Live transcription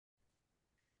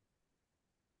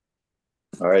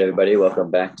All right, everybody, welcome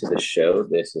back to the show.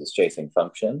 This is Chasing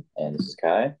Function, and this is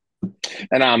Kai.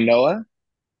 And I'm Noah.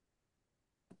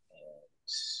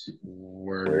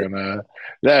 We're We're gonna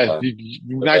yeah, uh,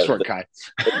 nice the, work, Kai.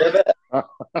 the,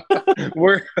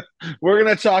 we're we're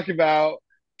gonna talk about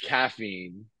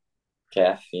caffeine.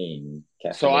 caffeine,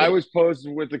 So I caffeinated. was posed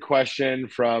with the question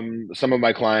from some of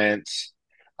my clients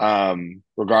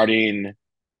regarding,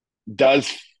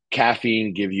 does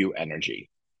caffeine give you energy?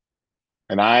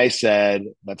 And I said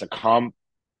that's a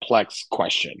complex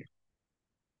question.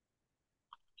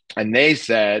 And they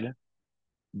said,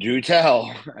 do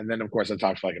tell. And then, of course, I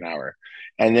talked for like an hour.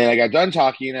 And then I got done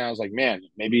talking, and I was like, man,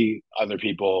 maybe other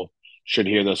people should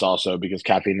hear this also because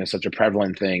caffeine is such a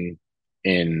prevalent thing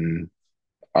in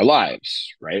our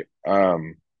lives, right? I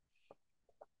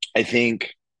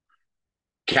think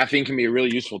caffeine can be a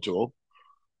really useful tool.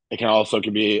 It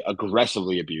can be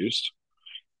aggressively abused,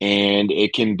 and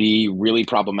it can be really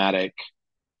problematic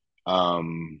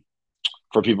um,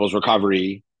 for people's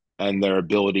recovery and their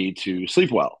ability to sleep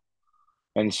well.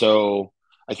 And so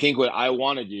I think what I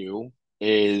want to do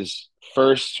is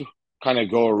first kind of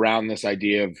go around this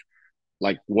idea of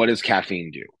like, what does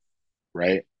caffeine do?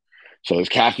 Right. So does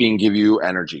caffeine give you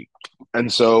energy?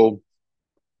 And so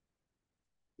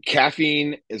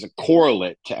caffeine is a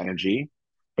correlate to energy,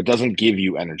 but doesn't give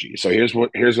you energy. So here's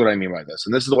what I mean by this.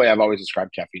 And this is the way I've always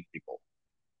described caffeine to people.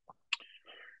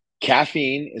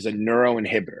 Caffeine is a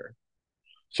neuroinhibitor.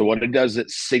 So what it does, it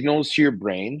signals to your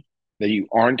brain that you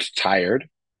aren't tired,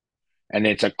 and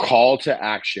it's a call to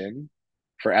action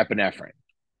for epinephrine,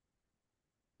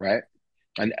 right?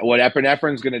 And what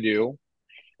epinephrine is going to do,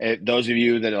 those of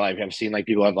you that like have seen like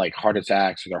people have like heart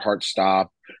attacks or their hearts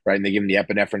stop, right? And they give them the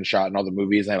epinephrine shot in all the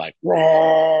movies, and they're like,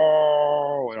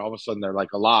 whoa, and all of a sudden they're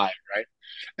like alive, right?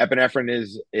 Epinephrine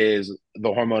is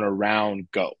the hormone around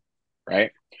go,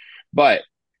 right? But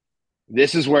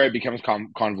this is where it becomes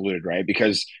convoluted, right?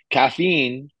 Because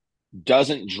caffeine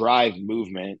doesn't drive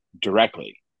movement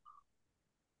directly.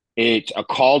 It's a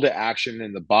call to action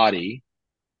in the body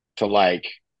to like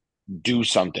do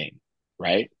something,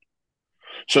 right?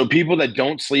 So people that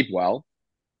don't sleep well,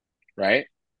 right?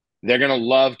 They're gonna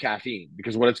love caffeine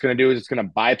because what it's gonna do is it's gonna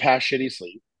bypass shitty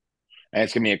sleep, and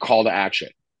it's gonna be a call to action.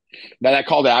 Now that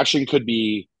call to action could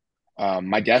be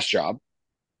my desk job.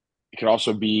 It could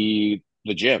also be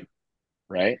the gym,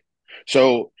 right?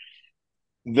 So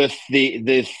the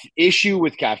issue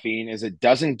with caffeine is it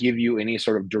doesn't give you any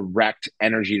sort of direct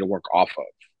energy to work off of.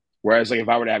 Whereas like if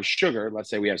I were to have sugar, let's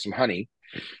say we have some honey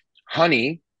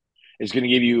is going to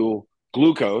give you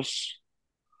glucose,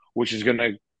 which is going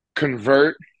to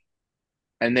convert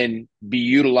and then be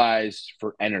utilized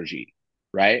for energy,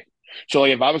 right? So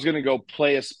like if I was going to go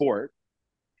play a sport,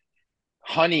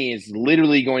 honey is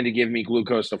literally going to give me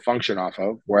glucose to function off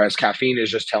of, whereas caffeine is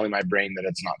just telling my brain that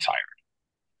it's not tired.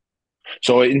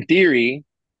 So in theory,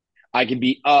 I can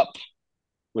be up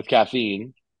with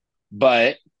caffeine,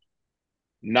 but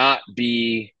not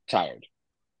be tired,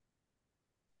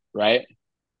 right?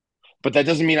 But that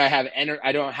doesn't mean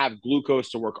I don't have glucose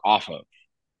to work off of,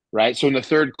 right? So in the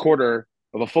third quarter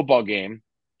of a football game,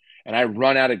 and I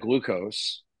run out of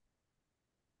glucose,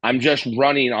 I'm just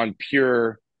running on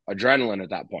pure adrenaline at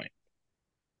that point,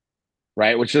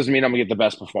 right? Which doesn't mean I'm gonna get the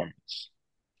best performance.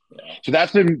 Yeah. So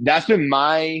that's been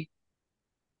my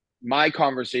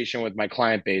conversation with my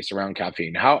client base around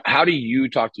caffeine. How do you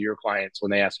talk to your clients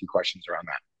when they ask you questions around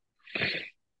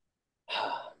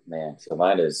Man, so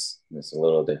mine is a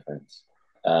little different.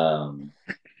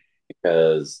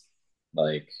 Because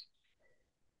like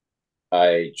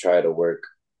I try to work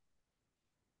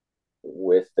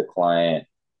with the client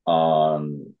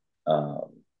on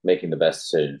making the best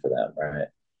decision for them, right?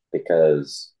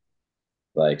 Because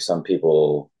like some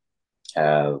people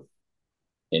have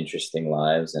interesting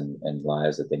lives and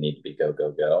lives that they need to be go,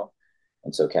 go, go.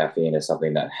 And so caffeine is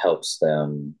something that helps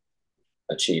them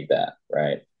achieve that,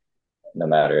 right? No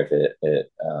matter if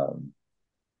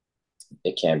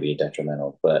it can be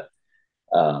detrimental. But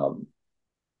um,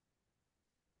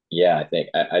 yeah, I think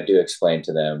I do explain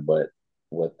to them what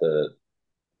the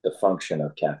function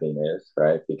of caffeine is,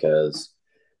 right? Because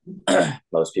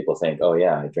most people think, oh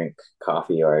yeah, I drink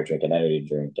coffee or I drink an energy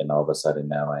drink, and all of a sudden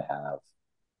now I have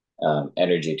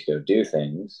energy to go do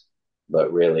things.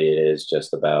 But really, it is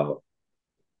just about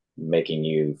making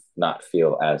you not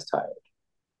feel as tired.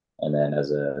 And then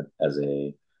as a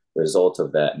result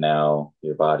of that, now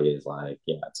your body is like,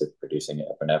 yeah, it's producing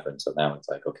epinephrine. So now it's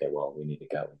like, okay, well, we need to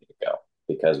go, we need to go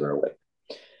because we're awake.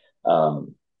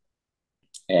 Um,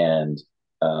 and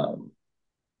um,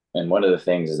 and one of the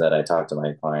things is that I talk to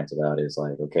my clients about is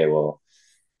like, okay, well,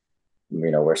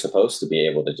 we're supposed to be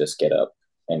able to just get up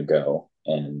and go.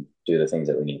 and do the things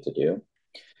that we need to do.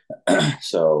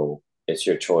 So it's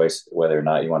your choice whether or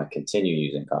not you want to continue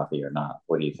using coffee or not.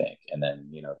 What do you think? And then,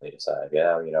 they decide,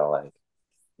 yeah, like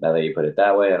now that you put it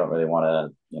that way, I don't really want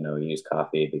to, use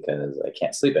coffee because I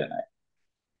can't sleep at night.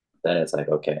 Then it's like,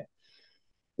 okay.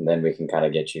 And then we can kind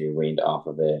of get you weaned off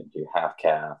of it, do half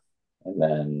calf, and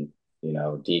then,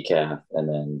 decaf, and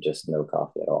then just no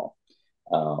coffee at all.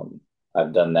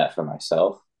 I've done that for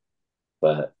myself,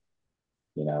 but,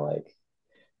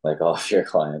 like all of your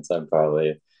clients, I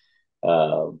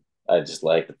just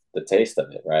like the taste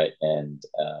of it, right? And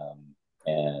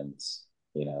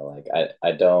like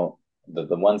I don't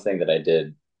the one thing that I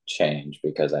did change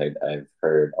because I've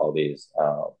heard all these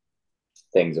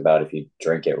things about if you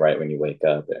drink it right when you wake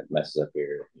up, it messes up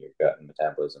your gut and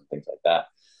metabolism, things like that.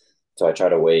 So I try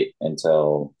to wait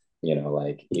until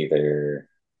like either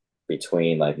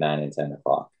between like 9 and 10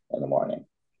 o'clock in the morning.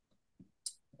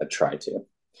 I try to,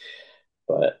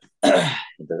 but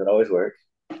it doesn't always work.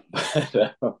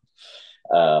 But,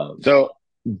 um, So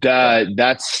yeah,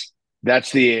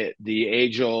 that's the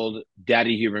age old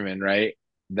Daddy Huberman, right?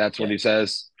 That's what yeah, he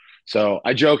says. So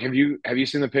I joke. Have you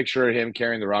seen the picture of him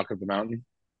carrying the rock up the mountain?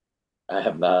 I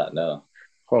have not. No.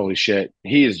 Holy shit,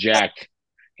 he is jacked.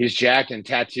 He's jacked and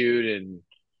tattooed, and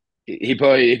he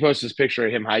posts this picture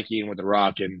of him hiking with the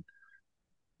rock, and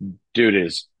dude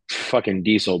is fucking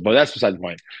diesel. But that's beside the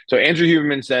point. So Andrew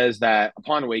Huberman says that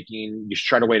upon waking, you should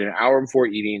try to wait an hour before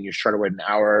eating. You should try to wait an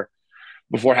hour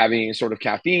before having any sort of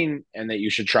caffeine, and that you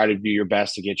should try to do your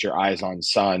best to get your eyes on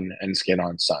sun and skin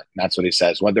on sun. That's what he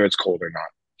says, whether it's cold or not.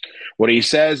 What he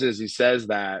says is he says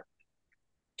that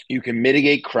you can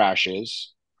mitigate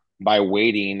crashes by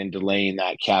waiting and delaying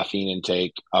that caffeine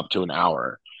intake up to an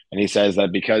hour. And he says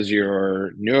that because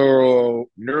your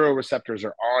neuroreceptors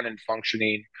are on and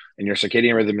functioning and your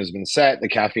circadian rhythm has been set, the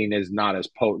caffeine is not as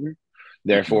potent. Mm-hmm.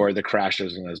 Therefore, the crash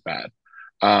isn't as bad.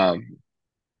 Um,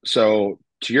 so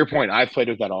to your point, I've played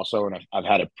with that also, and I've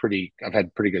had pretty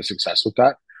good success with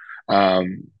that.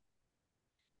 Um,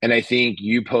 and I think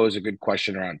you pose a good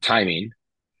question around timing,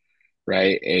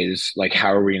 right? Is like,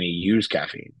 how are we going to use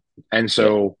caffeine? And Yeah,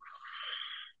 so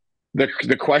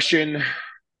the question,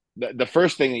 the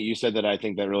first thing that you said that I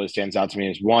think that really stands out to me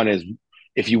is one is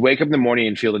if you wake up in the morning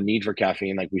and feel the need for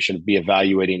caffeine, like we should be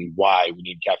evaluating why we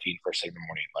need caffeine first thing in the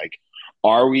morning. Like,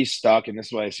 are we stuck? And this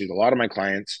is what I see with a lot of my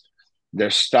clients. They're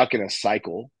stuck in a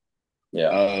cycle yeah,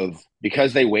 of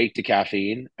because they wake to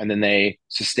caffeine and then they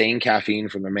sustain caffeine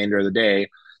for the remainder of the day,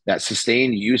 that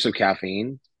sustained use of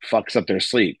caffeine fucks up their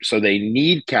sleep. So they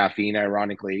need caffeine,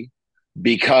 ironically,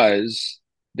 because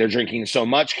they're drinking so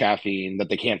much caffeine that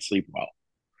they can't sleep well,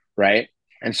 right?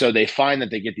 And so they find that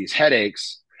they get these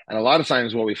headaches. And a lot of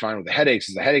times, what we find with the headaches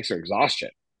is the headaches are exhaustion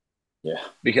yeah,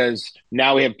 because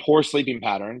now we have poor sleeping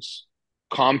patterns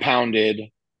compounded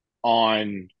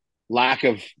on lack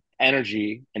of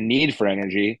energy and need for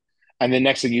energy. And the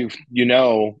next thing you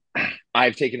know,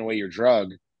 I've taken away your drug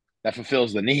that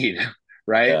fulfills the need,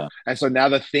 right? yeah, And so now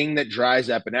the thing that drives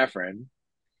epinephrine,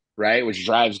 right, which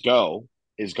drives go,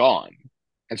 is gone.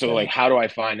 And so like, yeah, how do I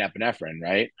find epinephrine,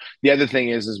 right? The other thing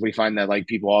is we find that like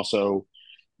people also,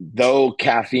 though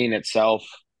caffeine itself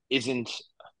isn't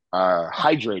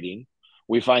hydrating,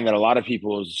 we find that a lot of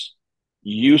people's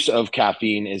use of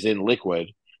caffeine is in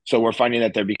liquid. So we're finding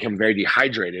that they become very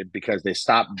dehydrated because they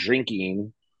stop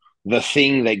drinking the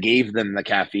thing that gave them the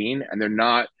caffeine and they're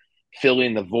not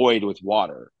filling the void with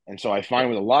water. And so I yeah, find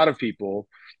with a lot of people,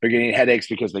 they're getting headaches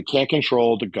because they can't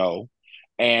control the go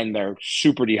and they're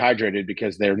super dehydrated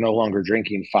because they're no longer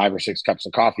drinking 5 or 6 cups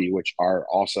of coffee, which are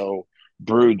also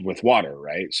brewed with water,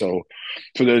 right? So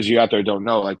for those of you out there who don't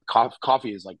know, like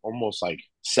coffee is like almost like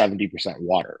 70%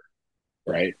 water,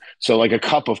 yeah, right? So like a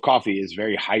cup of coffee is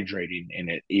very hydrating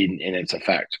in its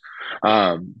effect.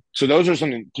 So those are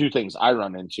some two things I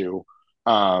run into.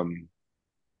 Um,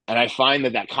 and I find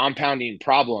that compounding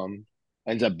problem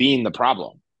ends up being the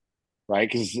problem, right?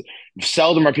 Because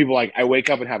seldom are people like, I wake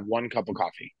up and have 1 cup of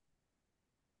coffee.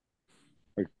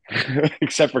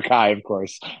 Except for Kai, of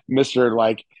course, Mr.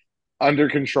 Like under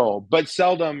control. But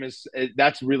seldom is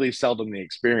that's really seldom the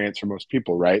experience for most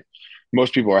people, right?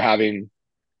 Most people are having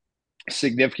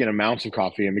significant amounts of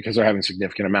coffee, and because they're having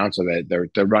significant amounts of it,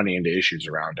 they're running into issues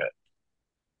around it.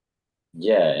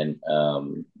 yeah. And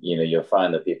you'll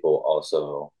find that people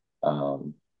also,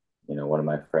 one of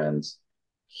my friends,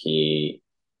 he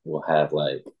will have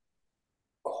like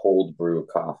cold brew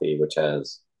coffee, which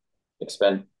has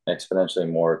exponentially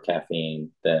more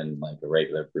caffeine than like a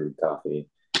regular brewed coffee,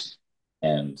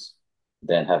 and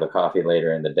then have a coffee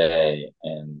later in the day,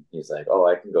 and he's like, "Oh,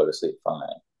 I can go to sleep fine."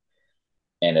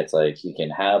 And it's like he can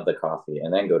have the coffee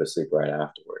and then go to sleep right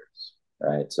afterwards.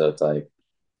 right? So it's like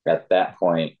at that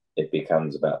point, it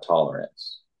becomes about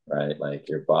tolerance, right? Like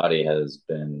your body has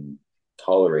been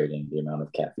tolerating the amount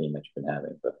of caffeine that you've been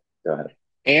having. But go ahead.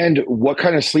 And what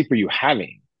kind of sleep are you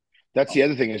having? That's the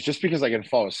other thing is just because I can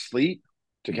fall asleep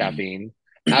to caffeine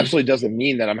absolutely doesn't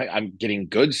mean that I'm getting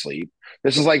good sleep.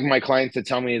 This is like my clients that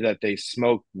tell me that they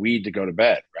smoke weed to go to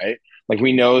bed, right? Like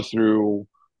we know through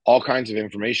all kinds of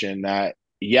information that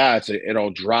yeah, it'll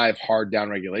drive hard down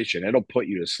regulation. It'll put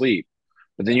you to sleep.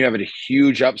 But then Yeah. you have a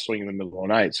huge upswing in the middle of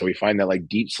the night. So we find that like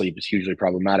deep sleep is hugely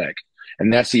problematic.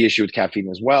 And that's the issue with caffeine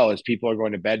as well, is people are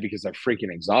going to bed because they're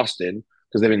freaking exhausted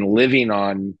because they've been living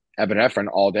on epinephrine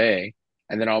all day.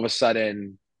 And then all of a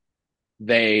sudden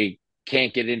they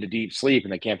can't get into deep sleep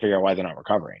and they can't figure out why they're not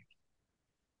recovering.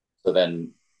 So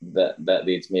then that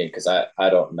leads me because I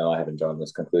don't know, I haven't drawn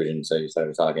this conclusion. So you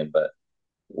started talking, but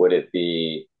would it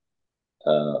be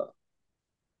uh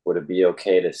would it be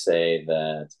okay to say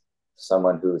that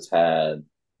someone who's had,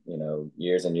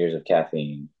 years and years of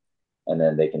caffeine and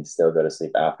then they can still go to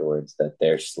sleep afterwards, that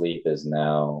their sleep is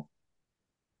now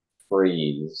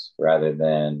freeze rather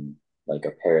than like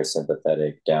a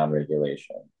parasympathetic down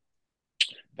regulation?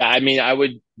 I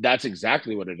mean, that's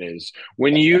exactly what it is.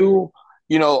 When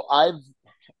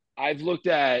I've looked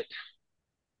at,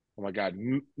 oh my God,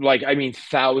 like, I mean,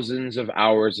 thousands of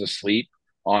hours of sleep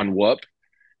on Whoop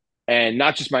and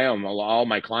not just my own, all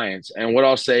my clients. And what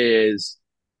I'll say is,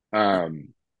 um,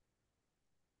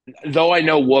 though I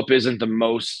know Whoop isn't the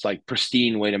most like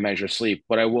pristine way to measure sleep,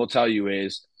 what I will tell you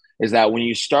is that when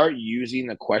you start using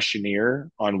the questionnaire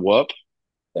on Whoop,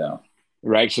 Yeah.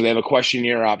 right? So they have a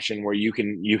questionnaire option where you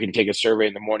can take a survey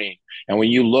in the morning, and when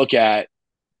you look at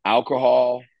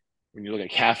alcohol, when you look at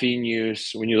caffeine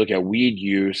use, when you look at weed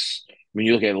use, when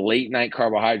you look at late night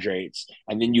carbohydrates,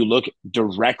 and then you look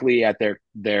directly at their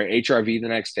HRV the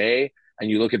next day, and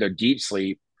you look at their deep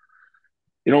sleep,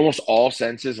 in almost all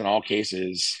senses in all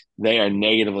cases, they are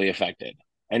negatively affected.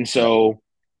 And Right. so,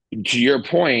 to your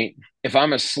point, if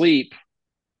I'm asleep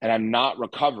and I'm not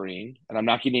recovering and I'm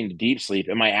not getting to deep sleep,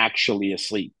 am I actually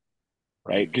asleep?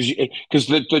 Right? Mm-hmm. Because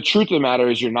the truth of the matter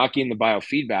is you're not getting the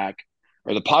biofeedback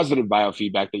or the positive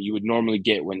biofeedback that you would normally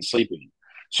get when sleeping.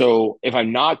 So if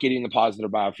I'm not getting the positive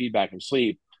biofeedback in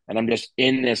sleep and I'm just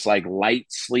in this like light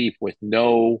sleep with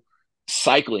no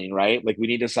cycling, right? Like we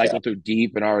need to Yeah. cycle through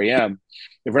deep and REM.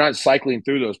 If we're not cycling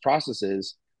through those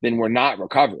processes, then we're not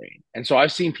recovering. And so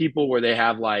I've seen people where they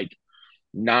have like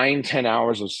 9, 10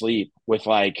 hours of sleep with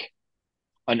like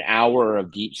an hour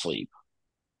of deep sleep,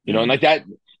 and Mm-hmm. like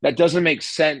that doesn't make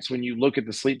sense when you look at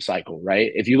the sleep cycle,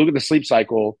 right? If you look at the sleep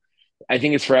cycle, I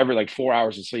think it's for every like 4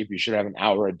 hours of sleep, you should have an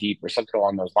hour of deep or something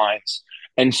along those lines.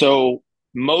 And so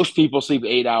most people sleep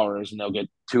 8 hours and they'll get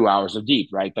 2 hours of deep,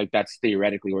 right? Like that's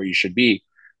theoretically where you should be.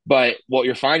 But what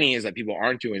you're finding is that people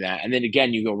aren't doing that. And then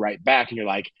again, you go right back and you're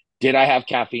like, did I have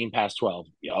caffeine past 12?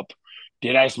 Yup.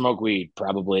 Did I smoke weed?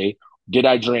 Probably. Did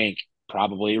I drink?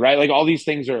 Probably. Right. Like all these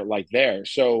things are like there.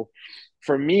 So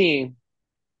for me,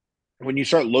 when you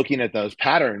start looking at those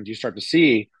patterns, you start to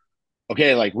see,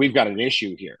 okay, like we've got an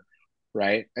issue here,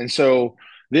 right? And so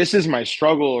this is my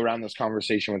struggle around this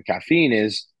conversation with caffeine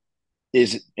is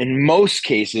in most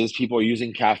cases people are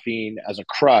using caffeine as a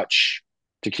crutch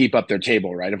to keep up their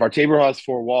table, right? If our table has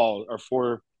four walls or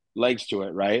four legs to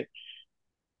it, right?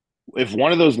 If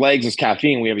one of those legs is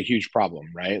caffeine, we have a huge problem,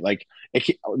 right? Like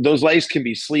those legs can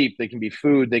be sleep, they can be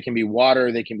food, they can be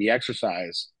water, they can be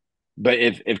exercise. But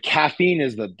if caffeine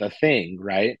is the thing,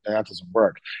 right, then that doesn't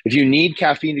work. If you need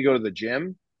caffeine to go to the gym,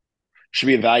 you should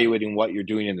be evaluating what you're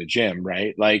doing in the gym,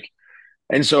 right? Like,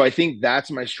 and so I think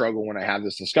that's my struggle when I have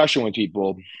this discussion with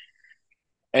people.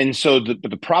 And so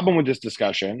the problem with this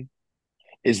discussion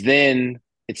is then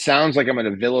it sounds like I'm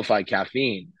going to vilify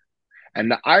caffeine.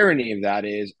 And the irony of that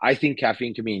is, I think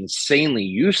caffeine can be insanely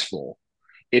useful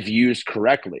if used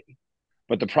correctly.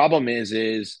 But the problem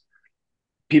is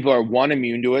people are one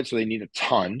immune to it, so they need a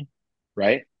ton,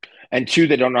 right? And two,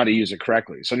 they don't know how to use it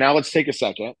correctly. So now let's take a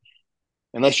second.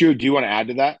 Unless you do want to add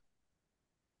to that,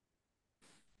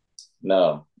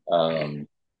 No, I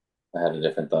had a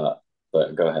different thought,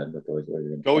 but go ahead with what you're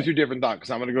going to go with say. your different thought because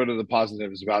I'm going to go to the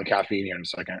positives about caffeine here in a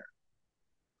second.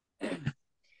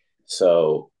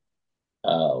 So,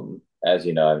 as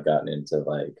you know, I've gotten into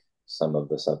like some of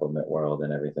the supplement world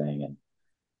and everything,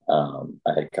 and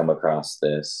I had come across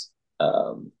this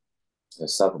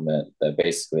supplement that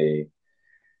basically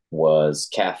was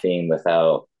caffeine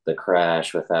without the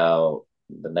crash, without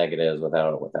the negatives,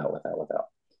 without.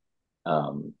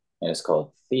 And it's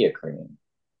called theacrine,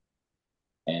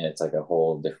 and it's like a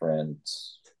whole different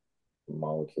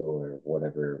molecule or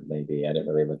whatever it may be. I didn't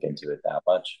really look into it that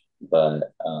much,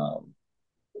 but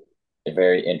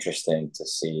very interesting to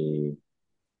see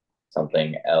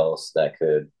something else that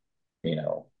could, you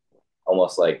know,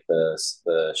 almost like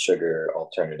the sugar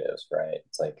alternatives, right?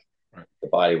 It's like Right. the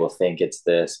body will think it's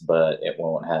this, but it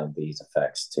won't have these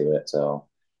effects to it. So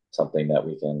something that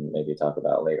we can maybe talk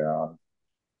about later on.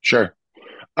 Sure.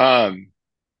 Um,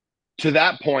 to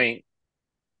that point,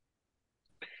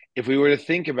 if we were to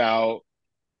think about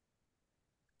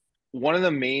one of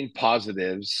the main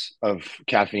positives of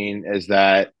caffeine is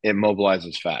that it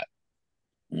mobilizes fat,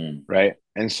 Mm. right?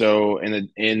 And so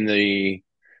in the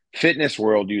fitness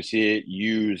world, you see it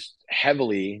used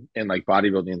heavily in like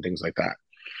bodybuilding and things like that.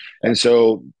 Yeah. And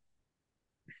so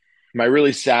my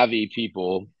really savvy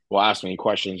people will ask me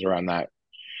questions around that.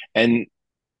 And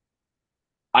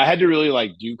I had to really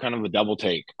like do kind of a double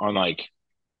take on like,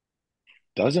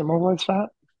 does it mobilize fat?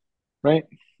 Right.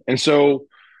 And so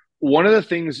one of the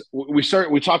things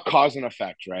we talk cause and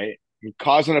effect, right?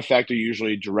 Cause and effect are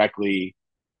usually directly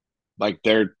like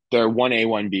they're one A,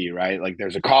 one B, right? Like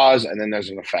there's a cause and then there's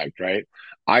an effect, right?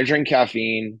 I drink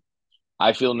caffeine,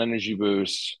 I feel an energy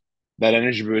boost. That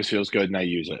energy boost feels good and I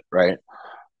use it, right?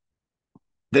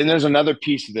 Then there's another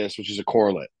piece of this, which is a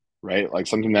correlate, right? Like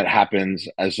something that happens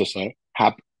as just a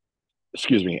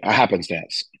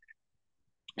happenstance.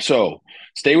 So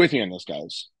stay with me on this,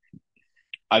 guys.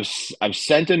 I've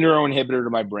sent a neuroinhibitor to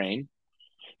my brain,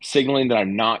 signaling that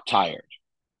I'm not tired.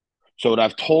 So what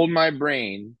I've told my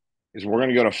brain is we're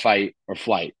gonna go to fight or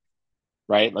flight,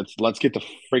 right? Let's get to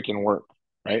freaking work,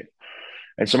 right?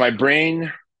 And so my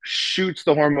brain shoots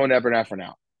the hormone epinephrine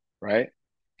out, right?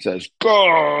 It says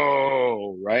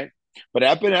go, right? But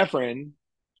epinephrine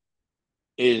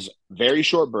is very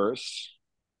short bursts,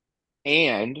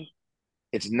 and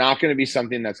it's not going to be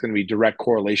something that's going to be direct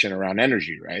correlation around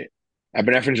energy, right?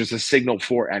 Epinephrine is just a signal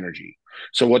for energy.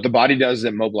 So what the body does is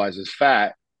it mobilizes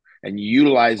fat and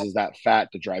utilizes that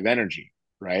fat to drive energy,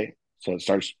 right? So it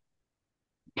starts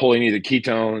pulling either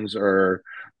ketones or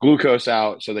glucose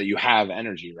out so that you have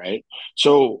energy, right?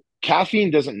 So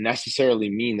caffeine doesn't necessarily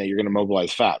mean that you're going to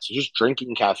mobilize fat. So just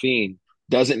drinking caffeine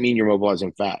doesn't mean you're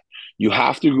mobilizing fat. You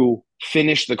have to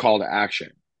finish the call to action.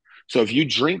 So if you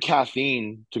drink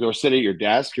caffeine to go sit at your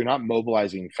desk, you're not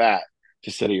mobilizing fat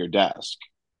to sit at your desk,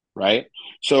 right?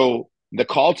 So the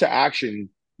call to action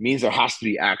means there has to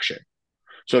be action.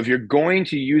 So if you're going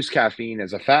to use caffeine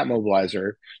as a fat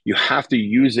mobilizer, you have to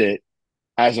use it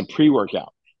as a pre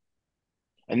workout.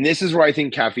 And this is where I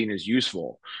think caffeine is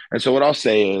useful. And so what I'll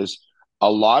say is a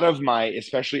lot of my,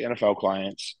 especially NFL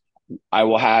clients, I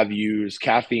will have use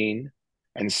caffeine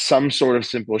and some sort of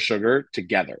simple sugar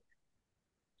together.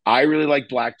 I really like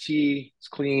black tea. It's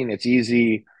clean, it's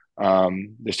easy.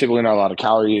 There's typically not a lot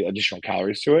of additional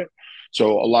calories to it.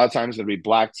 So a lot of times it'll be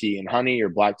black tea and honey or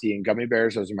black tea and gummy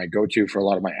bears. Those are my go-to for a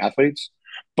lot of my athletes.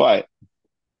 But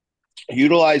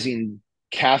utilizing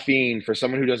caffeine for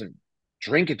someone who doesn't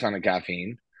drink a ton of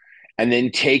caffeine and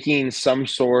then taking some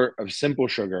sort of simple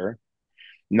sugar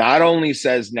not only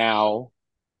says now,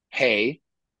 hey,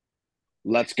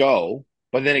 let's go,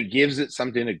 but then it gives it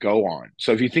something to go on.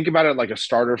 So if you think about it like a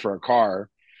starter for a car,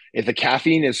 if the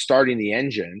caffeine is starting the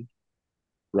engine,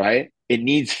 right, it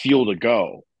needs fuel to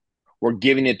go. We're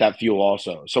giving it that fuel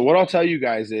also. So what I'll tell you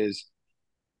guys is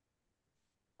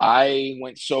I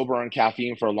went sober on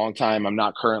caffeine for a long time. I'm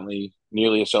not currently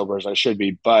nearly as sober as I should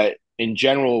be, but in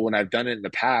general, when I've done it in the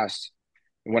past,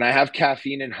 when I have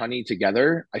caffeine and honey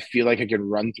together, I feel like I can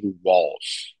run through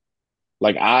walls.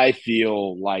 Like I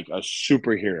feel like a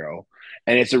superhero.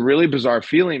 And it's a really bizarre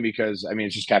feeling because I mean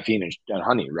it's just caffeine and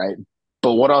honey, right?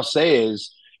 But what I'll say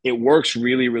is it works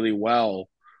really, really well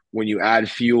when you add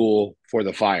fuel for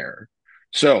the fire.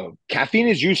 So caffeine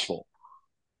is useful.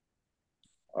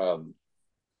 Um,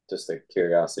 just a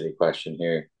curiosity question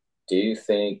here. Do you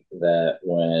think that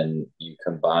when you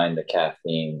combine the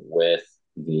caffeine with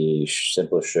the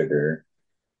simple sugar,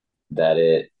 that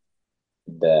it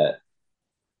that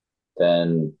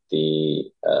then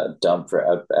the dump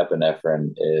for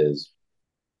epinephrine is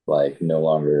like no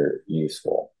longer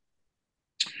useful?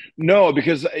 No,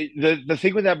 because the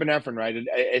thing with epinephrine, right?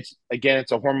 It's again,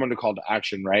 it's a hormone to call to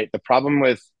action, right? The problem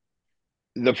with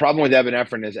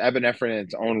epinephrine is epinephrine in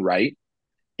its own right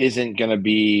isn't going to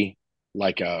be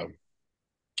like a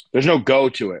there's no go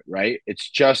to it, right? It's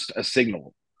just a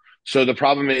signal. So the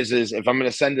problem is if I'm going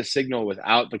to send a signal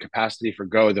without the capacity for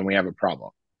go, then we have a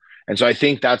problem. And so I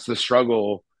think that's the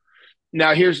struggle.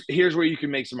 Now here's where you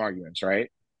can make some arguments, right?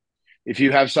 If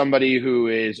you have somebody who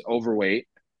is overweight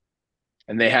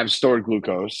and they have stored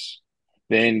glucose,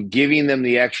 then giving them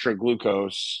the extra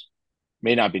glucose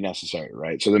may not be necessary,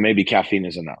 right? So then maybe caffeine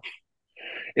is enough.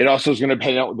 It also is going to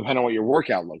depend on what your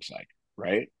workout looks like,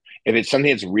 right? If it's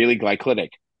something that's really glycolytic,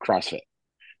 CrossFit,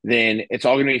 then it's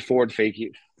all going to be forward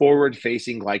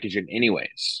facing glycogen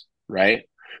anyways, right?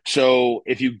 So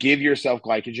if you give yourself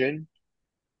glycogen,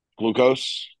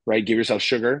 glucose, right, give yourself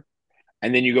sugar,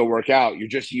 and then you go work out, you're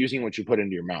just using what you put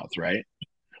into your mouth, right?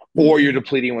 Or you're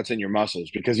depleting what's in your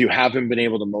muscles because you haven't been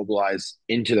able to mobilize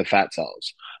into the fat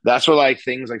cells. That's where like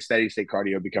things like steady state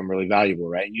cardio become really valuable,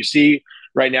 right? You see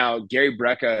right now, Gary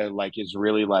Brecka like is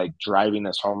really like driving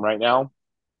this home right now,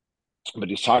 but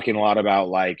he's talking a lot about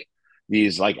like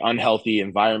these like unhealthy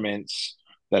environments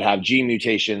that have gene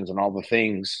mutations and all the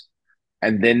things,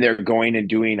 and then they're going and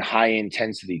doing high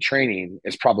intensity training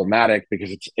is problematic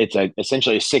because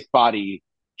essentially a sick body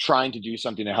trying to do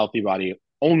something a healthy body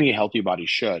only a healthy body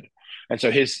should. And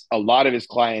so his a lot of his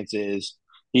clients is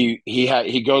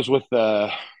he goes with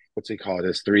the what's he call it,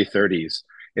 his 330s.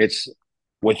 It's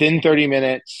within 30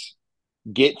 minutes,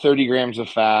 get 30 grams of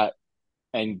fat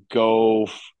and go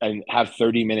and have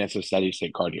 30 minutes of steady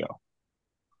state cardio.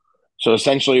 So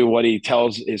essentially, what he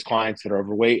tells his clients that are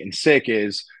overweight and sick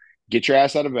is get your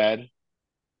ass out of bed,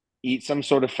 eat some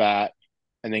sort of fat,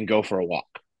 and then go for a walk.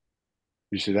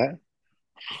 You see that?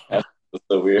 That's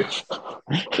so weird.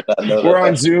 Did not know We're that.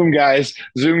 on Zoom, guys.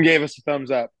 Zoom gave us a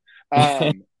thumbs up.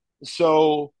 Um,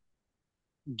 so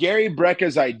Gary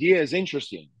Brecka's idea is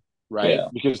interesting, right? Yeah.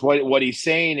 Because what he's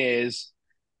saying is,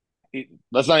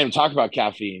 let's not even talk about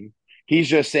caffeine. He's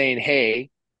just saying, hey,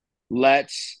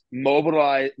 let's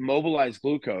mobilize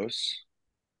glucose,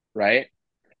 right?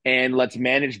 And let's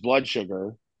manage blood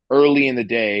sugar early in the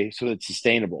day so that it's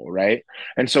sustainable, right?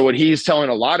 And so what he's telling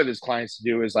a lot of his clients to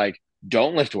do is like,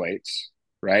 don't lift weights,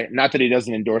 right? Not that he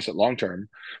doesn't endorse it long term,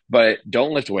 but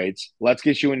don't lift weights. Let's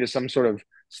get you into some sort of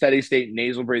steady state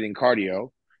nasal breathing cardio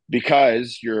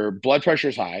because your blood pressure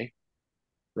is high,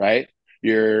 right?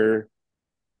 Your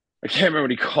I can't remember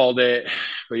what he called it,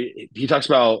 but he talks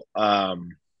about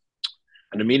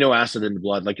an amino acid in the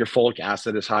blood, like your folic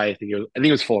acid is high. I think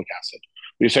it was folic acid.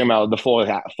 We were talking about the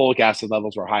folic acid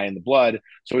levels were high in the blood,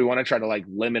 so we want to try to like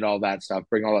limit all that stuff,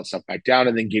 bring all that stuff back down,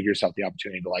 and then give yourself the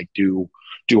opportunity to like do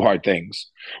hard things,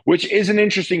 which is an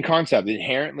interesting concept.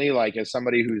 Inherently, like as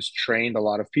somebody who's trained a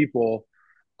lot of people,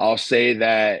 I'll say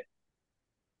that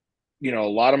a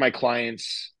lot of my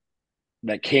clients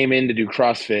that came in to do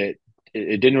CrossFit,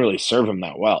 it didn't really serve them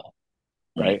that well,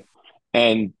 Mm. right?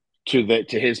 And to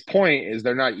his point is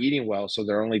they're not eating well, so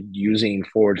they're only using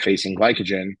forward facing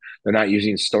glycogen. They're not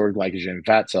using stored glycogen in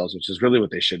fat cells, which is really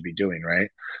what they should be doing, right?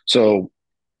 So,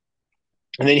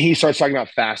 and then he starts talking about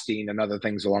fasting and other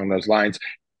things along those lines.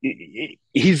 He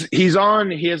has a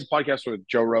podcast with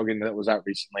Joe Rogan that was out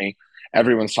recently.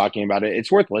 Everyone's talking about it.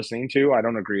 It's worth listening to. I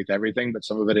don't agree with everything, but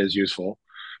some of it is useful.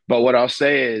 But what I'll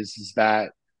say is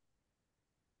that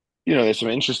there's some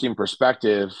interesting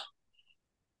perspective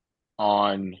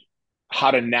on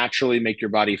how to naturally make your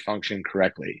body function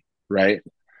correctly, right?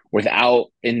 Without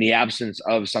in the absence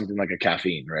of something like a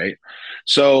caffeine, right?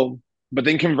 So, but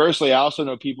then conversely, I also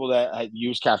know people that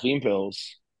use caffeine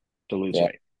pills to lose Yeah.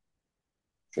 weight,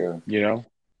 True. you know?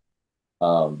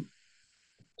 Um,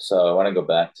 so I want to go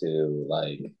back to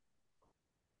like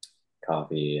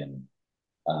coffee and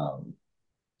um,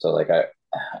 so like I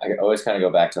always kind of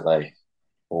go back to like,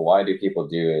 well, why do people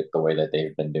do it the way that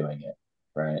they've been doing it,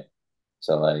 right?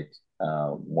 So like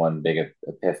one big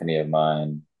epiphany of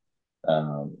mine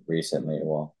recently,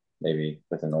 well, maybe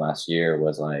within the last year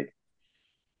was like,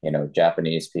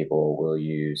 Japanese people will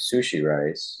use sushi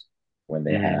rice when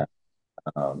they Mm-hmm.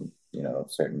 have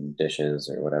certain dishes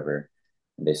or whatever.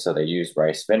 They use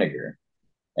rice vinegar,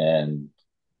 and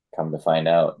come to find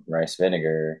out, rice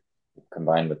vinegar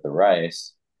combined with the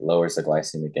rice lowers the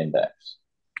glycemic index,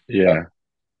 uh, Yeah.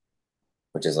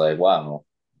 which is like wow,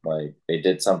 like they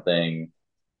did something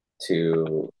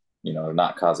to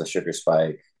not cause a sugar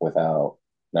spike without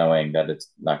knowing that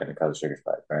it's not going to cause a sugar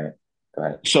spike, right? Go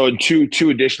ahead. So two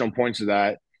additional points of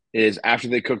that is after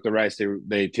they cook the rice,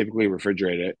 they typically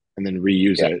refrigerate it and then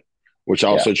reuse Yeah, it, which yeah,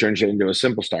 also turns it into a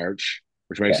simple starch,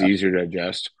 which makes it yeah, easier to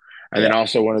digest. And then yeah,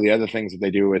 also one of the other things that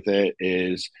they do with it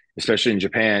is, especially in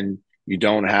Japan, you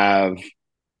don't have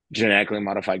genetically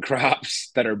modified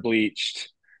crops that are bleached,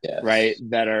 right? yes,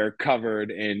 That are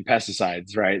covered in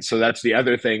pesticides, right? So that's the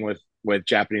other thing with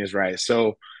Japanese rice.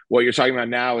 So what you're talking about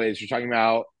now is you're talking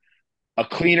about a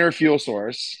cleaner fuel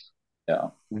source yeah,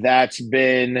 that's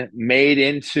been made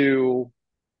into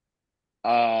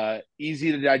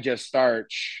easy to digest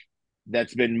starch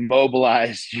that's been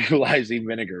mobilized utilizing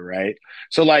vinegar, right?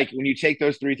 So, like, when you take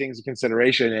those three things into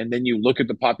consideration and then you look at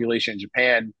the population in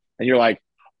Japan and you're like,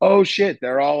 oh shit,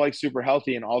 they're all like super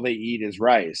healthy and all they eat is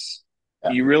rice.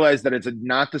 yeah, You realize that it's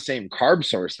not the same carb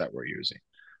source that we're using.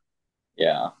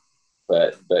 yeah.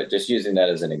 but just using that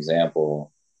as an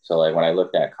example. So like when I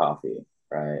looked at coffee,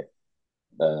 right?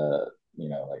 The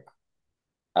like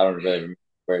I don't really remember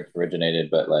where it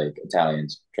originated, but like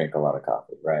Italians drink a lot of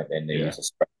coffee, right? And they Yeah. use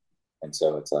espresso, and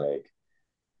so it's like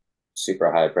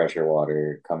super high pressure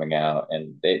water coming out,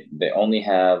 and they only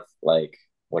have like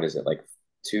what is it like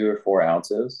 2 or 4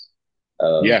 ounces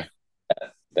of Yeah.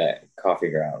 that coffee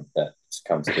ground that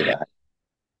comes through the.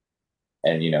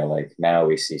 And like now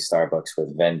we see Starbucks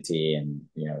with venti and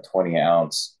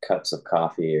 20-ounce cups of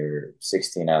coffee or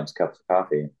 16-ounce cups of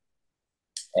coffee,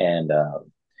 and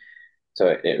so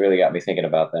it really got me thinking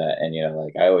about that. And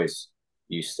like I always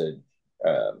used to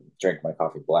drink my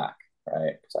coffee black,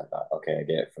 right? Because I thought, okay, I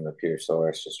get it from the pure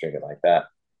source, just drink it like that.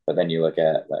 But then you look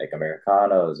at like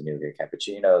Americanos and you look at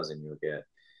cappuccinos and you look at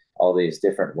all these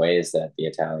different ways that the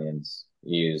Italians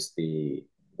use the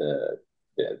the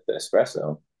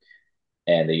espresso,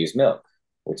 and they use milk,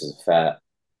 which is fat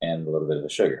and a little bit of a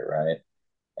sugar, right?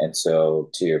 And so,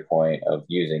 to your point of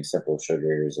using simple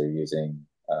sugars or using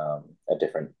a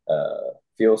different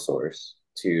fuel source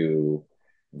to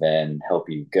then help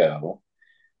you go.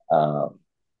 Um,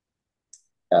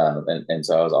 and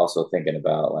so, I was also thinking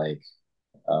about like,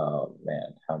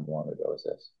 man, how long ago was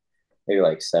this? Maybe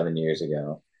like 7 years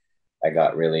ago, I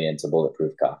got really into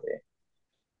bulletproof coffee.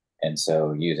 And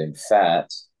so, using fat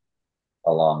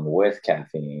along with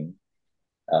caffeine,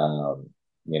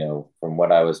 from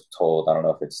what I was told, I don't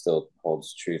know if it still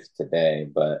holds truth today,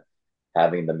 but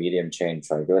having the medium chain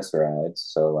triglycerides,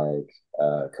 so like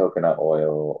coconut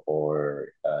oil or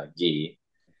ghee,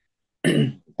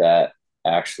 that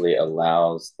actually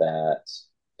allows that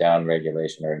down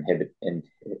regulation or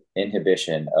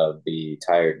inhibition of the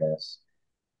tiredness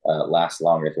lasts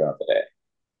longer throughout the day.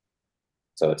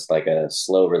 So it's like a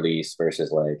slow release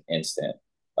versus like instant.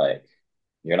 Like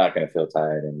you're not going to feel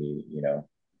tired and you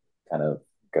kind of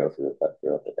go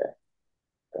throughout the day.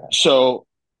 So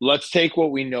let's take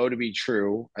what we know to be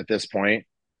true at this point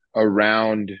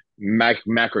around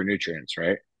macronutrients,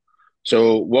 right?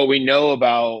 So what we know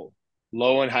about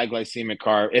low and high glycemic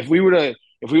carb, if we were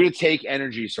to take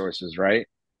energy sources, right?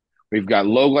 We've got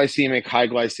low glycemic, high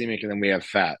glycemic, and then we have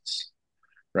fats,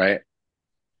 right?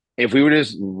 If we were to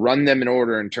just run them in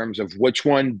order in terms of which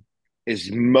one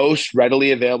is most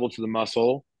readily available to the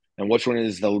muscle and which one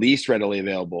is the least readily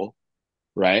available,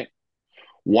 right?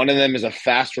 One of them is a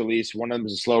fast release, one of them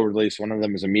is a slow release, one of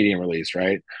them is a medium release,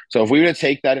 right? So if we were to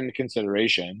take that into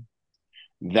consideration,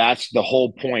 that's the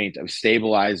whole point of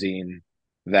stabilizing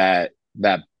that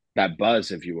that that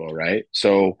buzz, if you will, right?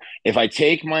 So if I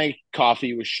take my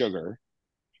coffee with sugar,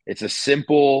 it's a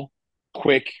simple,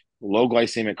 quick, low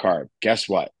glycemic carb. Guess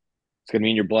what? It's going to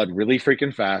mean your blood really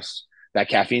freaking fast. That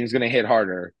caffeine is going to hit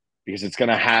harder because it's going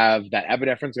to have that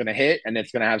epinephrine's going to hit and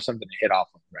it's going to have something to hit off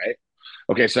of, right?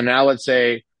 Okay, so now let's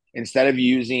say instead of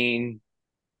using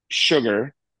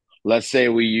sugar, let's say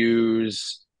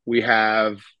we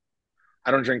have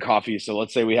I don't drink coffee, so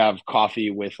let's say we have coffee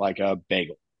with like a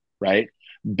bagel, right?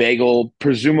 Bagel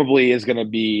presumably is going to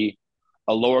be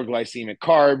a lower glycemic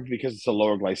carb because it's a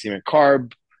lower glycemic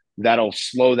carb. That'll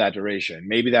slow that duration.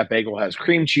 Maybe that bagel has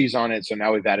cream cheese on it, so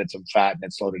now we've added some fat and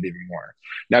it slowed it even more.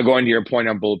 Now, going to your point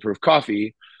on bulletproof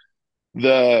coffee,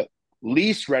 the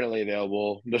least readily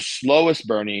available, the slowest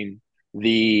burning,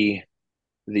 the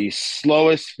the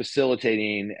slowest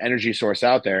facilitating energy source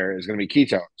out there is going to be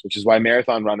ketones, which is why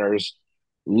marathon runners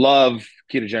love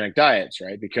ketogenic diets,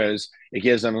 right? Because it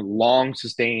gives them long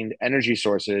sustained energy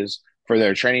sources for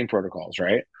their training protocols,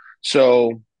 right?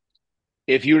 So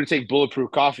if you were to take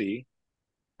bulletproof coffee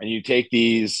and you take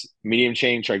these medium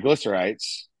chain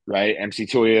triglycerides, right?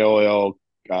 MCT oil,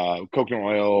 coconut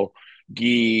oil,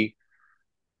 ghee,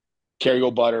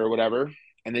 Kerrygold butter, or whatever,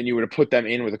 and then you were to put them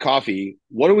in with a coffee,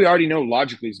 what do we already know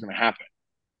logically is going to happen?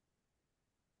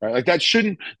 Right? Like this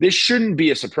shouldn't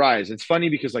be a surprise. It's funny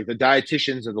because like the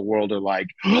dietitians of the world are like,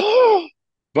 oh!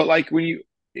 But like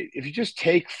if you just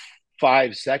take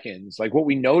 5 seconds, like what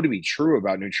we know to be true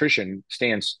about nutrition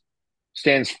stands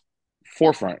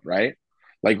forefront, right?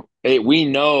 Like we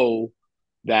know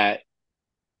that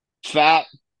fat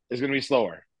is going to be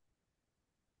slower.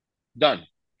 Done.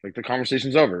 Like the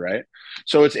conversation's over, right?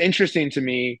 So it's interesting to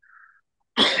me.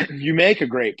 You make a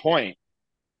great point,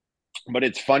 but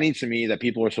it's funny to me that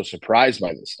people are so surprised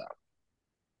by this stuff.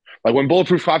 Like when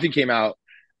Bulletproof Coffee came out,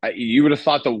 you would have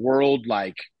thought the world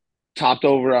like topped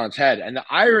over on its head. And the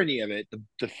irony of it,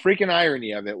 the freaking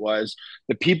irony of it was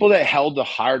the people that held the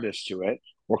hardest to it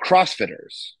were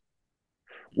CrossFitters,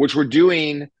 which were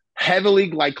doing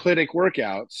heavily glycolytic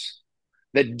workouts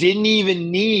that didn't even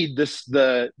need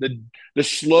the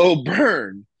slow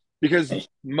burn because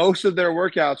most of their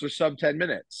workouts were sub 10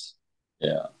 minutes.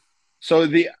 Yeah. So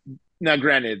now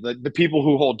granted, the people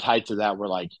who hold tight to that were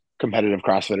like competitive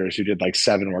CrossFitters who did like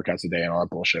 7 workouts a day and all that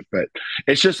bullshit. But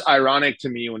it's just ironic to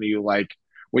me when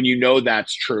you know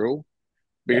that's true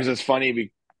Yeah. because it's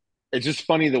funny. It's just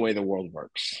funny the way the world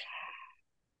works.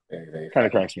 Very, very Kind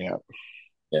of funny. cracks me up.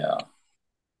 Yeah.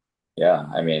 Yeah.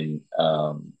 I mean,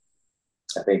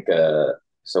 I think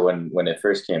so when it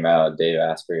first came out, Dave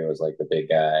Asprey was like the big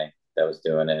guy that was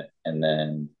doing it, and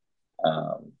then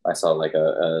I saw like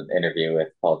a interview with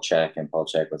Paul Check, and Paul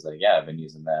Check was like, "Yeah, I've been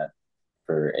using that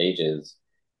for ages,"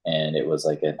 and it was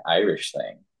like an Irish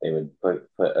thing. They would put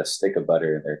a stick of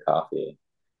butter in their coffee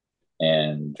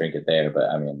and drink it there, but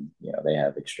I mean, they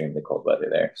have extremely cold weather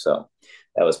there, so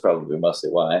that was probably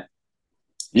mostly why,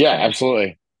 Yeah, kind of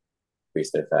absolutely.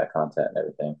 increase their fat content and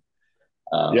everything.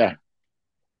 Yeah. Um,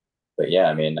 but yeah,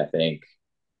 I mean, I think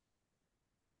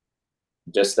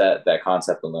just that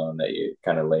concept alone that you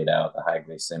kind of laid out, the high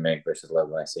glycemic versus low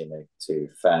glycemic to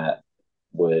fat,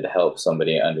 would help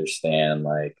somebody understand,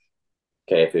 like,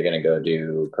 okay, if you're going to go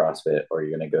do CrossFit, or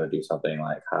you're going to go do something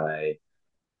like high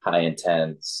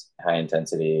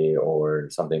intensity, or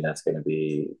something that's going to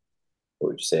be, what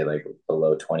would you say, like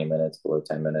below 20 minutes, below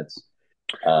 10 minutes.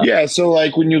 uh, Yeah. So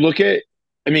like when you look at,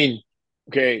 I mean,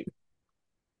 okay,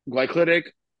 glycolytic,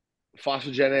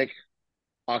 phosphogenic,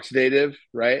 oxidative,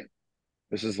 right?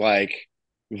 This is like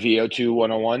VO2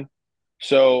 101.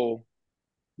 So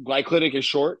glycolytic is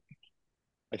short,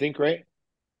 I think, right?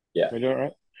 yeah. Am I doing it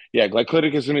right? Yeah,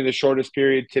 glycolytic is going to be the shortest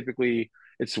period. Typically,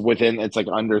 it's like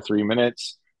under 3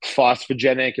 minutes.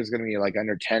 Phosphogenic is going to be like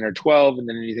under 10 or 12. And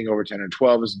then anything over 10 or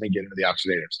 12 is going to get into the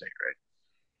oxidative state, right?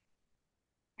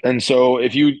 And so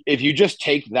if you just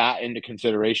take that into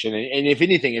consideration, and if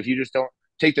anything, if you just don't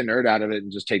take the nerd out of it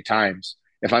and just take times,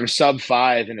 if I'm sub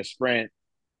 5 in a sprint,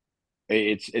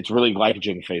 it's really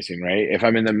glycogen facing, right? If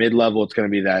I'm in the mid level, it's going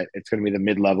to be the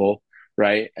mid level,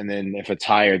 right? And then if it's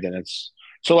higher, then it's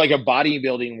so like a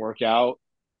bodybuilding workout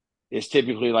is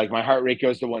typically like my heart rate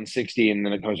goes to 160 and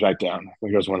then it comes back down.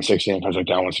 It goes 160 and it comes back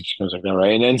down, 160 comes back down,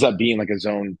 right? And it ends up being like a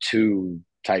zone 2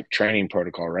 type training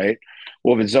protocol, right?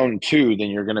 Well, if it's zone 2, then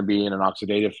you're going to be in an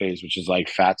oxidative phase, which is like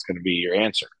fat's going to be your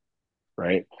answer,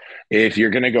 right? If you're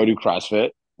going to go do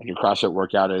CrossFit and your CrossFit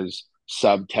workout is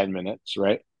sub 10 minutes,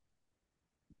 right?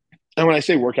 And when I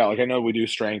say workout, like I know we do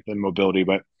strength and mobility,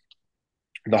 but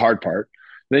the hard part,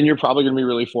 then you're probably going to be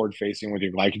really forward facing with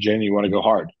your glycogen. You want to go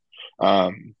hard.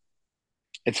 Um,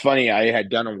 it's funny. I had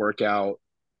done a workout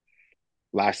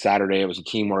last Saturday. It was a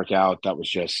team workout that was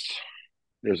just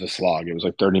it was a slog. It was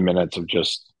like 30 minutes of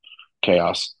just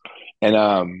chaos. And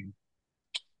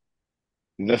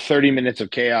the 30 minutes of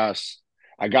chaos,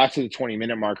 I got to the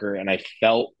 20-minute marker and I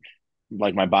felt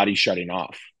like my body shutting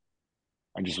off.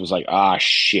 I just was like, ah,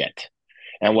 shit.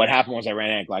 And what happened was I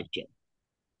ran out of glycogen.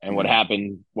 And what Mm,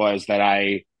 happened was that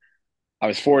I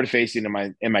was forward facing in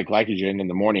my glycogen in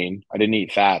the morning. I didn't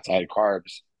eat fats. I had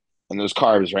carbs, and those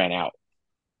carbs ran out.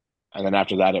 And then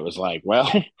after that, it was like, well,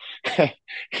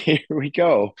 here we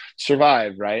go,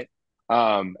 survive, right?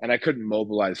 And I couldn't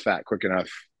mobilize fat quick enough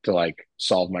to like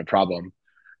solve my problem.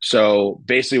 So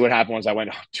basically, what happened was I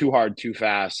went too hard, too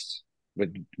fast,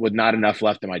 with not enough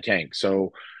left in my tank.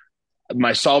 So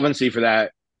my solvency for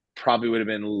that probably would have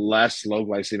been less low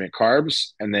glycemic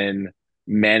carbs, and then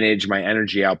manage my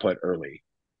energy output early,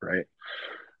 right?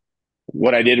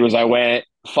 What I did was I went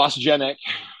phosphogenic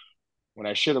when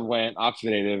I should have went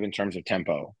oxidative in terms of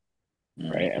tempo,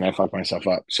 right? mm, And I fucked myself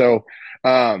up. So,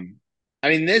 um, I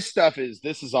mean, this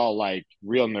is all like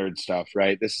real nerd stuff,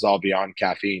 right? This is all beyond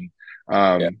caffeine.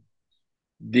 yeah.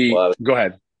 The Well, Go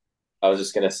ahead. I was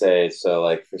just gonna say, so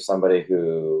like for somebody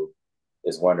who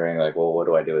is wondering, like, well, what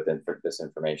do I do with this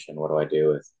information? What do I do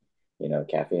with,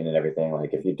 caffeine and everything?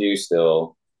 Like, if you do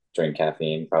still drink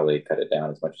caffeine, probably cut it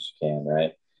down as much as you can,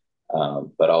 right?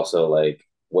 But also like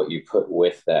what you put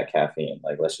with that caffeine,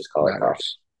 like let's just call it coffee.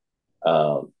 Matters.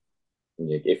 Um,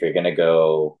 if you're gonna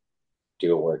go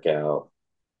do a workout,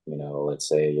 let's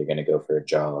say you're gonna go for a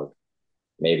jog,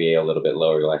 maybe a little bit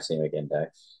lower glycemic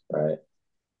index, right?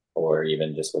 Or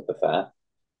even just with the fat.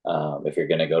 If you're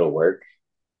gonna go to work,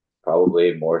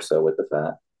 probably more so with the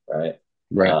fat, right?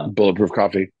 Right. Um, Bulletproof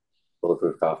coffee.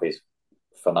 Bulletproof coffee is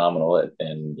phenomenal,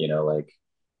 and like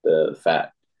the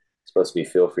fat is supposed to be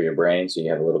fuel for your brain, so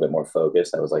you have a little bit more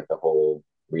focus. That was like the whole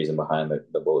reason behind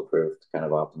the bulletproof, to kind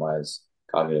of optimize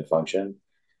cognitive function.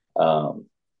 Um,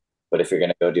 but if you're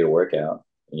going to go do a workout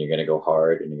and you're going to go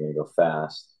hard and you're going to go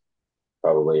fast,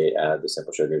 probably add the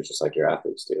simple sugars just like your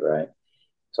athletes do, right?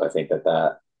 So I think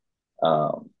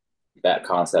um, that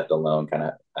concept alone kind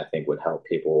of, I think, would help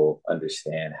people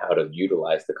understand how to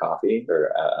utilize the coffee,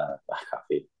 or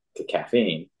coffee, the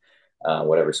caffeine,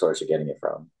 whatever source you're getting it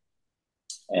from,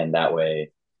 and that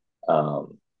way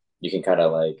um, you can kind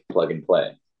of like plug and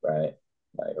play, right?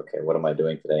 Like, okay, what am I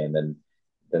doing today? And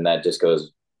then that just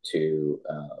goes to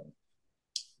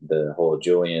the whole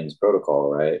Julian's protocol,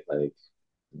 right? Like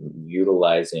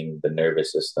utilizing the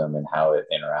nervous system and how it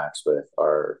interacts with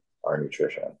our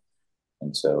nutrition.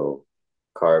 And so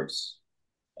carbs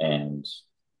and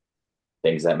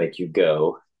things that make you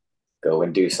go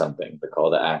and do something. The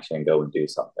call to action, go and do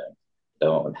something.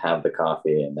 Don't have the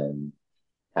coffee and then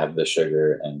have the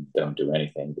sugar and don't do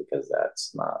anything, because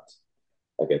that's not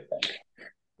a good thing.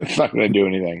 It's not going to do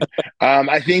anything.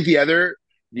 I think the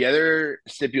other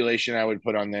stipulation I would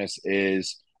put on this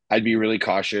is I'd be really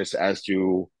cautious as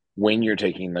to when you're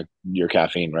taking your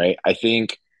caffeine. Right. I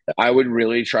think I would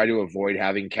really try to avoid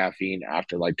having caffeine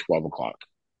after like 12 o'clock.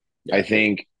 I Yeah, me.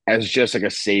 think as just like a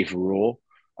safe rule.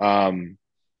 Um,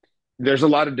 there's a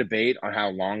lot of debate on how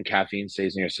long caffeine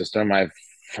stays in your system. I've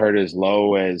heard as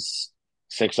low as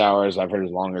 6 hours. I've heard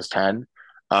as long as 10.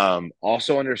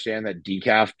 Also understand that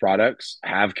decaf products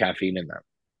have caffeine in them.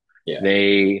 Yeah.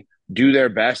 They do their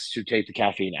best to take the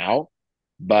caffeine out,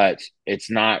 but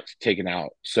it's not taken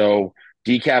out. So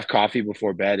decaf coffee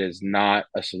before bed is not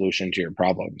a solution to your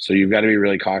problem. So you've got to be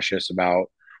really cautious about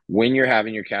when you're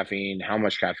having your caffeine, how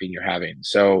much caffeine you're having.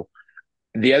 So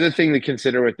the other thing to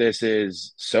consider with this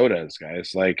is sodas,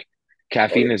 guys. Like Oh, yeah.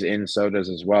 caffeine is in sodas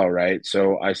as well, right?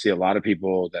 So I see a lot of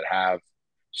people that have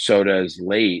sodas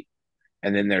late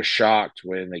and then they're shocked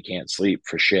when they can't sleep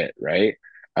for shit, right?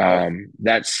 Oh,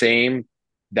 That same,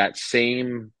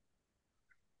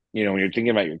 when you're thinking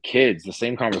about your kids, the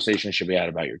same conversation should be had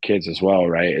about your kids as well,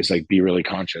 right? It's like be really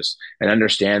conscious and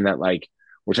understand that like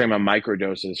we're talking about micro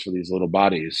doses for these little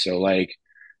bodies. So like,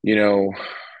 you know,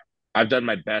 I've done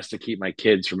my best to keep my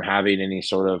kids from having any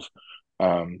sort of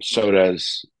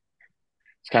sodas.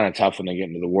 It's kind of tough when they get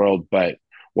into the world, but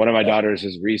one of my yeah. daughters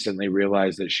has recently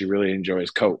realized that she really enjoys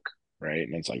Coke, right?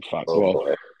 And it's like, fuck. Oh Well,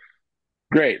 boy.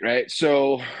 great, right?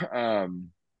 So,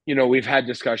 we've had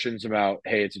discussions about,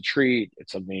 hey, it's a treat.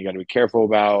 It's something you got to be careful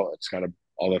about. It's got to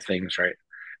all the things, right?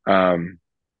 Um,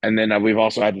 and then we've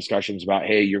also had discussions about,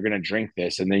 hey, you're going to drink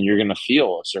this, and then you're going to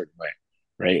feel a certain way,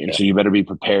 right? And Yeah. so you better be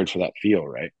prepared for that feel,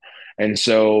 right? And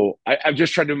so I've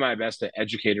just tried to do my best to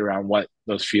educate around what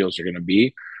those feels are going to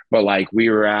be. But like we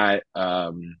were at,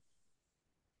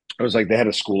 it was like they had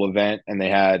a school event and they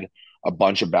had a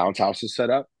bunch of bounce houses set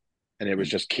up and it was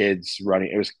Mm. just kids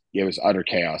running. It was utter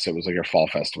chaos. It was like a fall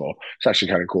festival. It's actually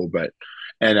kind of cool. But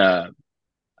and I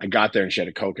got there and she had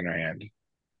a Coke in her hand.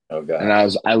 Oh And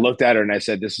gosh. I looked at her and I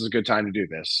said, "This is a good time to do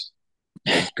this.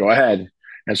 Like, go ahead."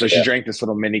 And so she Yeah. drank this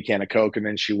little mini can of Coke and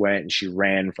then she went and she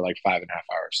ran for like 5.5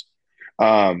 hours.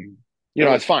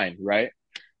 Really? It's fine, right?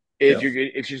 Yeah.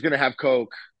 If she's gonna have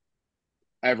Coke,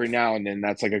 every now and then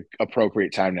that's like a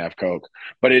appropriate time to have Coke.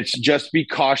 But it's just be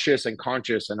cautious and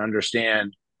conscious and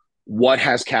understand what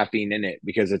has caffeine in it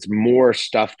because it's more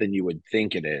stuff than you would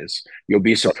think it is. You'll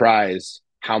be surprised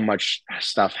how much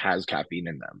stuff has caffeine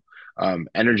in them.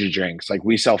 Energy drinks, like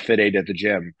we sell Fit Aid at the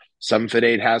gym. Some Fit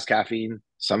Aid has caffeine,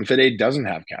 some Fit Aid doesn't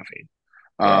have caffeine.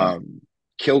 Yeah.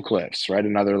 Kill Cliffs, right?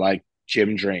 Another like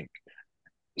gym drink.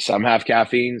 Some have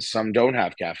caffeine, some don't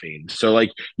have caffeine. So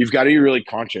like you've got to be really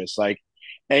conscious. Like,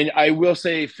 and I will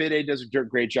say Fit Aid does a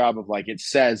great job of like it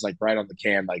says like right on the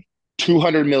can like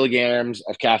 200 milligrams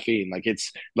of caffeine. Like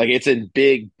it's in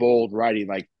big bold writing.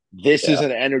 Like this is Yeah.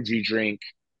 an energy drink.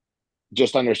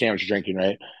 Just understand what you're drinking,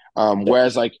 right? Yeah.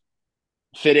 Whereas like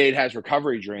Fit Aid has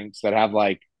recovery drinks that have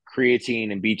like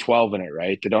creatine and B12 in it,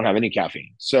 right? That don't have any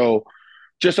caffeine. So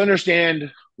just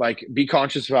understand, like, be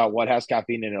conscious about what has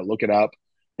caffeine in it, look it up.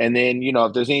 And then,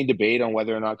 if there's any debate on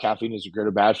whether or not caffeine is good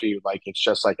or bad for you, like, it's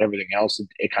just like everything else.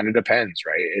 It kind of depends,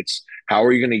 right? It's how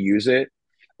are you going to use it?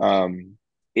 Um,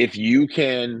 if you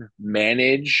can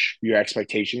manage your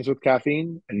expectations with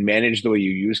caffeine and manage the way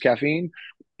you use caffeine,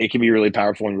 it can be really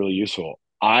powerful and really useful.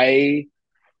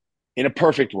 In a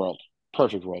perfect world.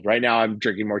 Right now, I'm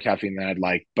drinking more caffeine than I'd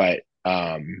like, but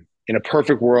in a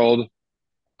perfect world,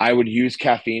 I would use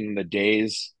caffeine in the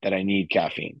days that I need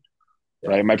caffeine. Yeah.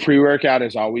 Right, my pre-workout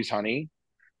is always honey,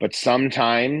 but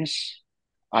sometimes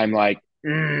I'm like,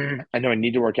 I know I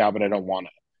need to work out, but I don't want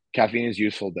to. Caffeine is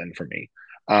useful then for me.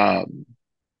 Um,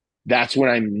 that's when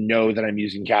I know that I'm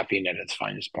using caffeine at its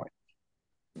finest point.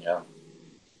 Yeah.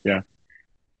 Yeah.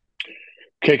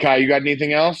 Okay, Kai, you got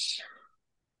anything else?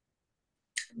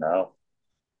 No,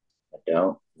 I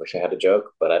don't. Wish I had a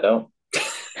joke, but I don't.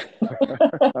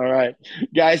 All right,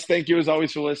 guys. Thank you as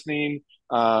always for listening.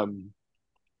 Um,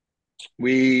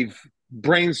 we've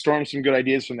brainstormed some good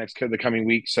ideas for the coming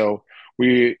week, so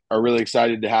we are really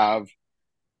excited to have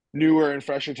newer and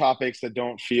fresher topics that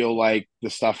don't feel like the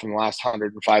stuff from the last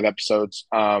 105 episodes.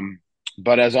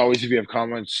 But as always, if you have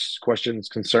comments, questions,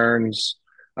 concerns,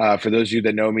 for those of you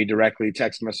that know me directly,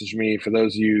 text message me. For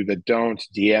those of you that don't,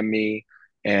 DM me.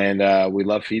 And we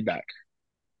love feedback.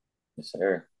 Yes,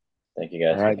 sir. Thank you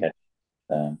All guys. We'll right. catch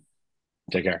you.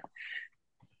 Take care.